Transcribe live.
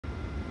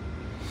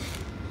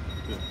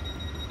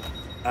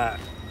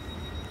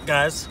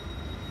Guys,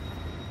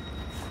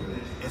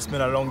 it's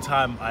been a long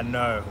time, I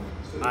know,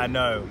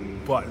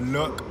 but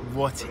look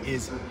what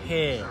is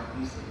here.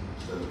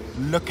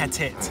 Look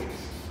at it.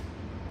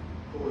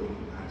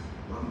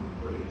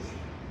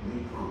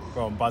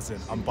 Bro, I'm buzzing.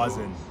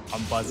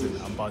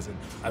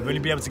 I've only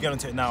been able to get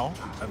onto it now.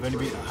 I've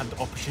only had the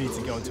opportunity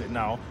to get onto it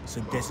now, so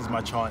this is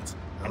my chance.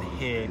 And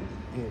here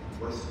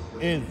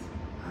it is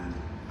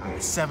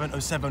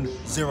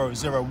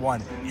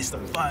 707001. It's the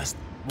first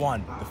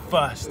one, the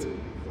first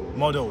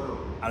model,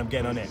 and I'm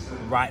getting on it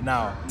right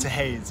now to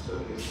Hayes.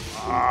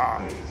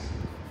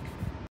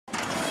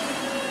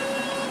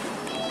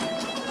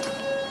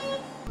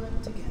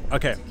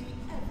 Okay.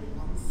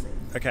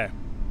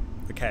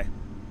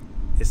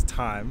 It's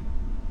time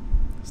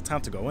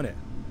to go in it.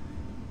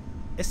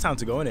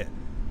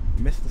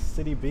 Mr.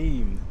 City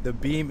Beam, the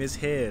beam is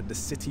here, the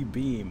City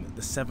Beam,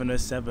 the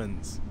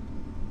 707s.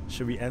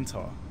 Should we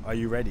enter? Are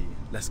you ready?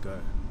 Let's go.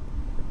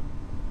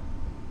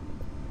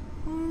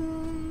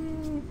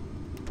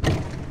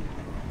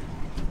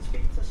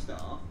 Speak to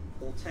staff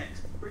or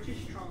text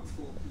British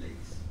Transport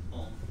Police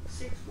on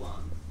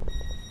 61.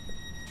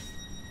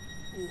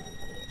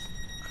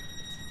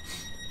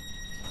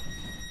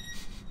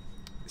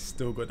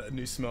 Still got that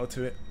new smell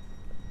to it.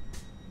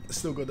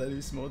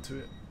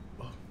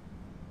 Oh.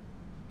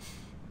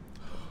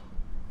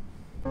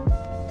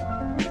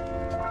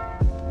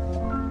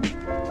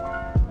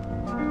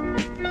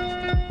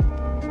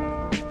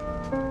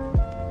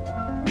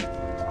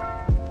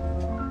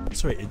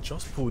 Sorry, it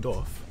just pulled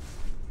off.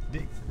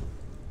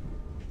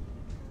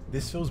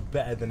 This feels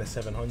better than a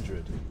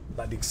 700.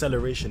 Like the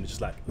acceleration is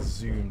just like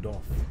zoomed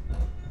off. I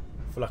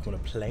feel like I'm on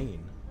a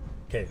plane.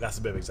 Okay, that's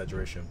a bit of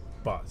exaggeration,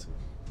 but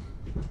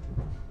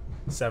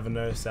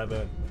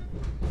 707.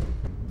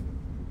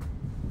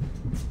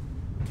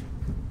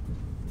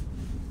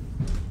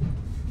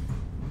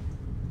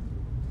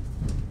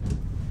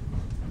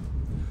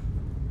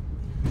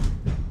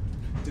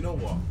 Do you know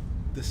what?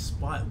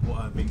 Despite what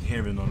I've been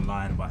hearing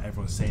online about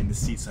everyone saying the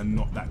seats are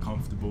not that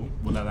comfortable,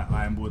 well, they're like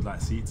iron board like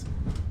seats,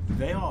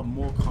 they are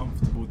more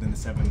comfortable than the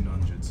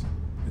 700s,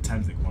 the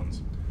Thameslink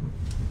ones.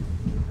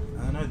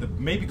 I don't know,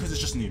 maybe because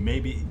it's just new,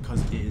 maybe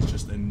because it is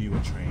just a newer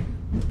train,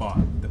 but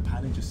the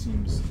padding just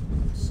seems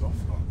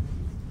softer.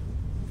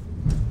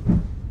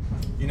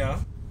 You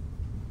know?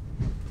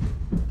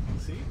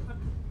 See?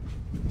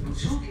 Will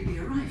shortly be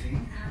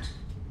arriving at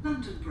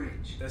London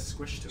Bridge. There's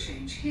squish to it.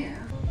 Change here.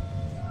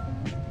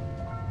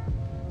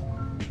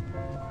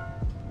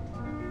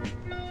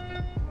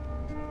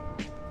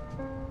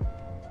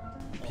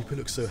 People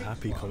look so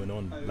happy coming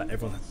on. Like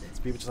everyone,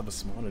 people just have a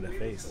smile on their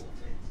face.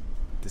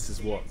 This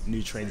is what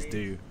new trains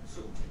do.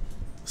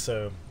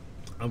 So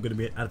I'm going to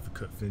be an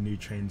advocate for the new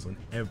trains on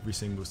every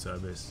single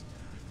service,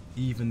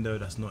 even though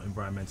that's not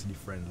environmentally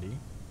friendly.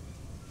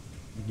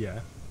 Yeah,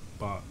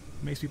 but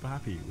it makes people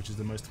happy, which is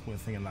the most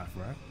important thing in life,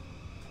 right?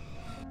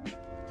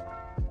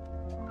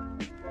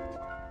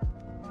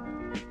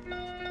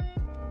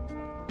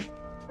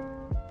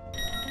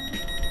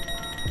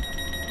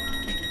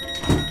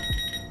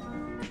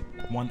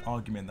 One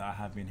argument that I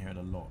have been hearing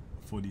a lot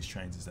for these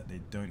trains is that they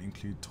don't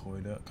include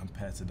toilet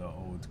compared to the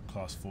old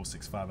class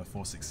 465 and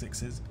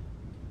 466s.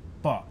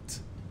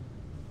 But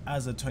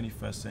as a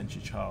 21st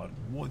century child,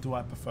 what do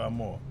I prefer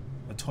more?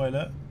 A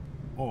toilet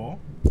or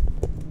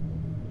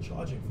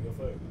charging for your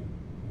phone?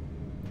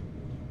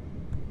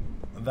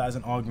 That is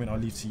an argument I'll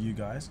leave to you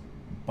guys,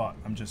 but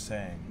I'm just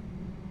saying,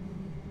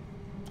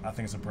 I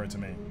think it's a pro to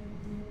me.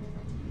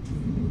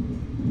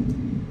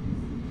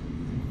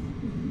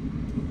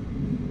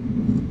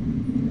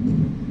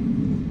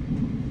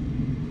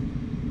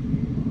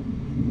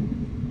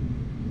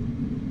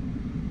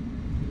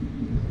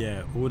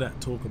 Yeah, all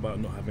that talk about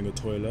not having a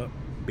toilet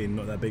being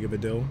not that big of a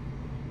deal.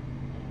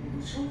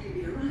 Will shortly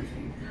be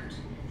arriving at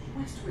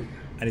West Wickham.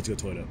 I need to go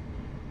to the toilet.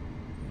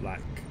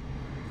 Like,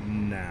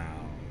 now.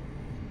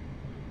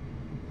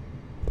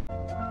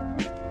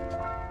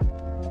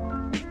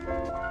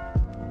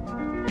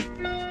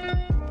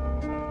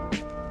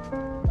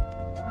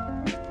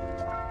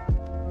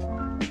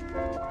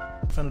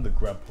 I found the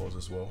grab poles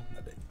as well,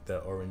 like they're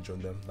orange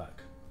on them,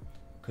 like,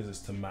 because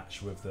it's to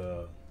match with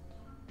the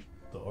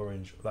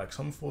orange. Like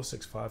some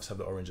 465s have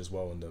the orange as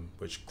well on them,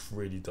 which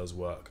really does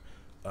work.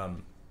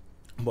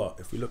 But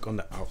if we look on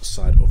the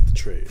outside of the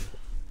train,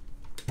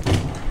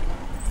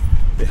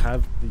 they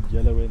have the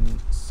yellowing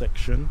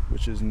section,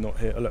 which is not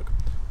here. Oh, look,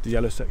 the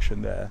yellow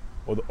section there,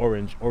 or the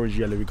orange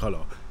yellowy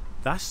color.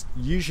 That's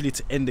usually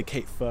to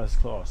indicate first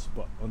class,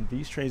 but on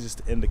these trains it's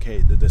to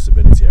indicate the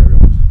disability area,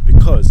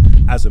 because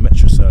as a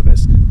metro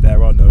service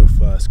there are no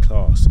first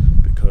class.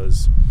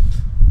 Because,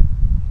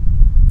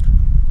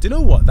 do you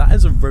know what, that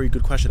is a very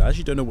good question. I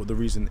actually don't know what the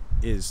reason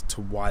is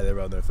to why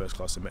there are no first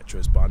class in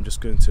metros, but I'm just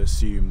going to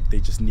assume they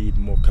just need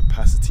more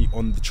capacity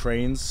on the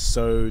trains,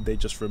 so they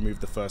just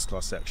remove the first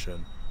class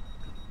section.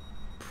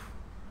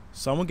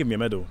 Someone give me a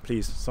medal,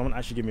 please. Someone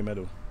actually give me a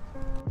medal.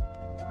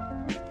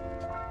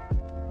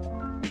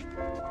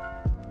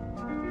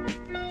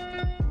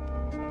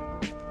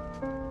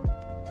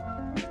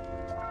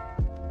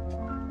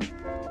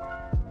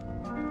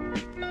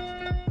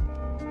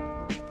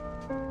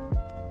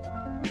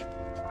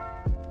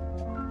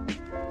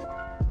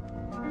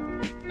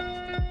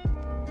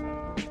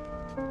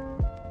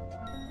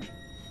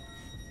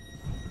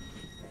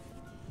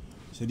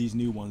 So these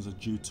new ones are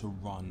due to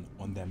run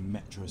on their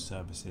metro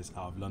services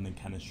out of London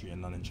Cannon Street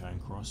and London Charing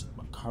Cross.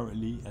 But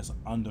currently, as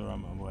under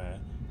I'm aware,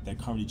 they're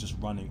currently just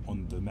running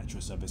on the metro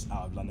service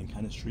out of London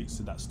Cannon Street.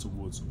 So that's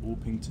towards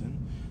Orpington,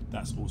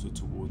 that's also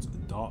towards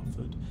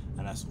Dartford,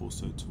 and that's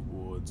also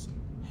towards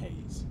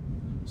Hayes.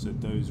 So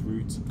those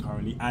routes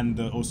currently, and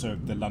also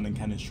the London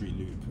Cannon Street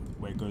loop,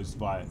 where it goes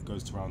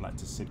to around like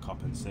to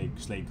Sidcup and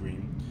Slade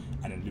Green,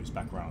 and then loops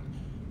back around.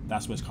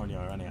 That's where it's currently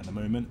running at the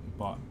moment.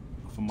 But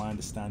from my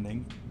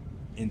understanding,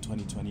 in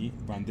 2020,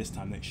 around this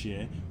time next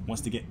year,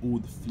 once they get all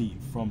the fleet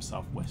from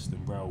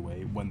Southeastern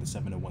Railway, when the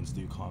 701s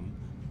do come,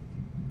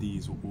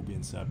 these will all be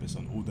in service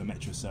on all the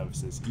metro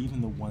services,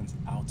 even the ones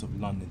out of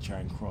London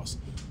Charing Cross.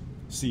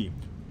 See,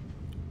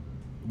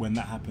 when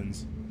that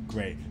happens,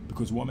 great,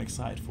 because what I'm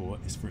excited for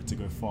is for it to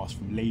go fast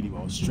from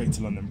Ladywell straight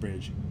to London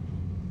Bridge.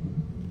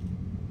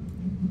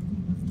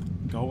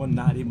 Go on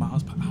 90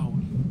 miles per hour.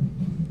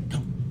 Go.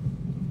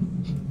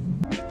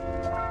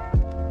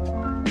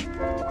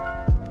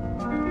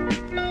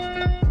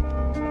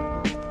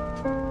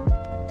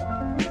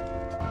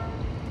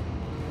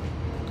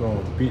 Go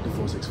on, beat the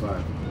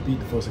 465. Beat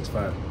the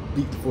 465.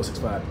 Beat the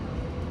 465.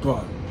 Go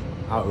on.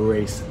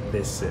 Outrace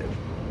this sim.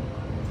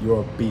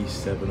 You're a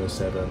beast,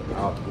 707.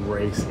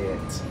 Outrace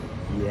it.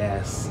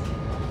 Yes.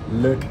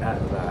 Look at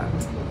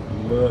that.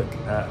 Look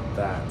at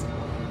that.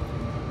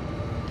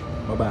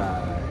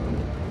 Bye-bye.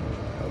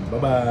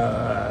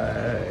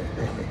 Bye-bye.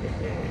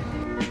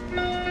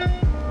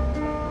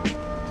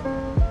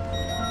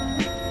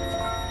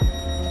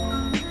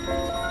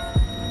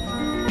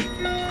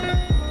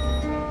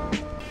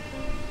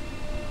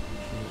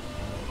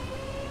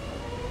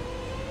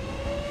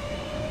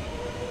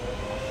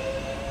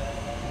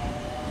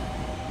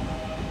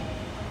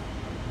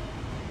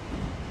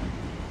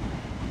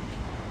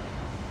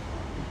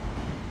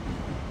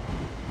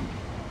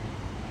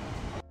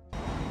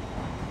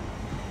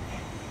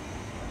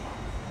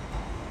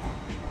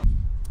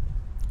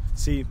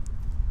 See,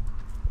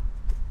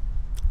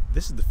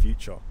 this is the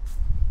future.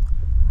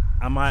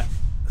 Am I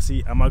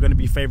going to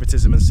be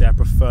favoritism and say I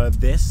prefer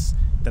this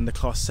than the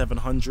Class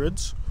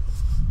 700s?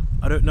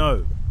 I don't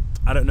know.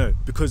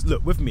 Because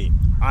look, with me,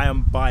 I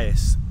am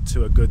biased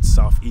to a good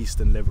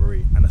Southeastern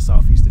livery and a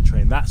Southeastern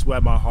train. That's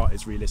where my heart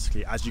is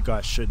realistically, as you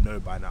guys should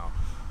know by now.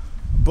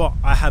 But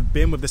I have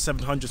been with the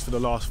 700s for the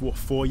last,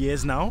 4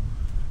 years now?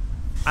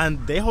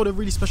 And they hold a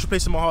really special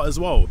place in my heart as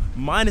well.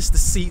 Minus the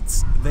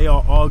seats, they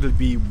are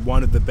arguably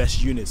one of the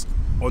best units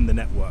on the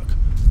network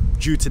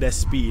due to their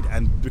speed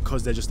and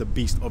because they're just a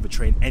beast of a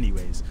train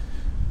anyways.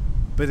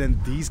 But then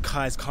these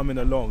guys coming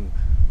along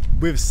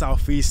with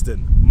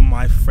Southeastern,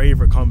 my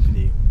favorite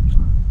company.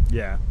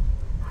 Yeah,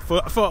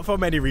 for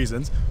many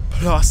reasons.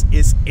 Plus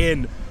it's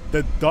in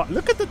the dark,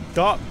 look at the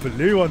dark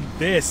blue on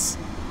this.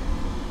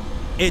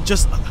 It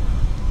just,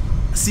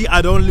 see,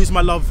 I don't lose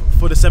my love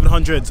for the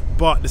 700s,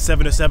 but the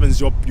 707s,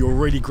 you're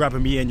really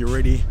grabbing me in, you're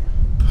really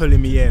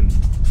pulling me in.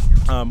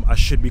 I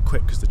should be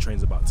quick because the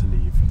train's about to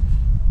leave.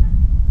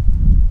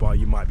 But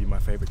you might be my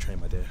favorite train,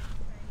 my dear.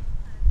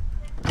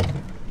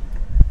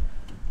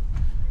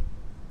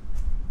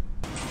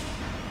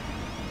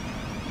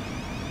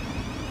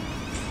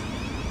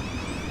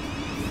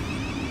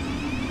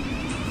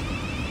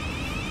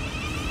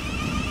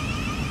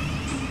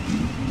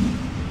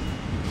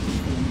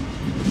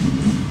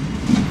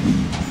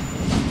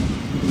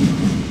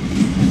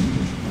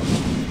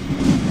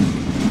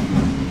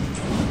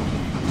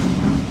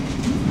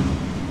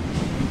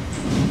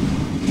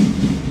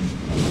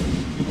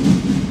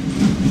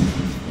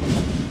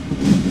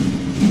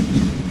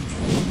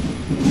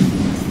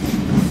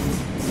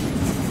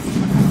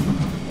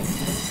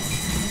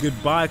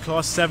 Goodbye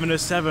Class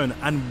 707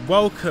 and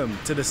welcome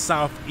to the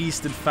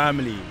Southeastern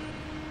family.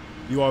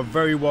 You are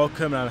very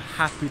welcome and I'm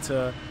happy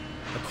to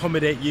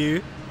accommodate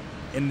you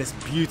in this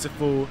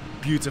beautiful,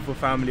 beautiful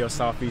family of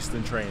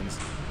Southeastern trains.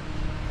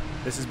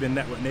 This has been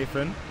Network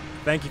Nathan.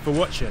 Thank you for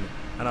watching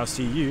and I'll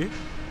see you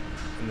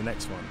in the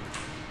next one.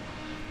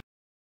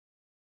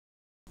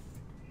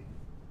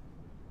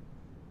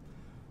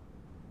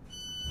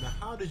 Now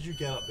how did you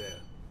get up there?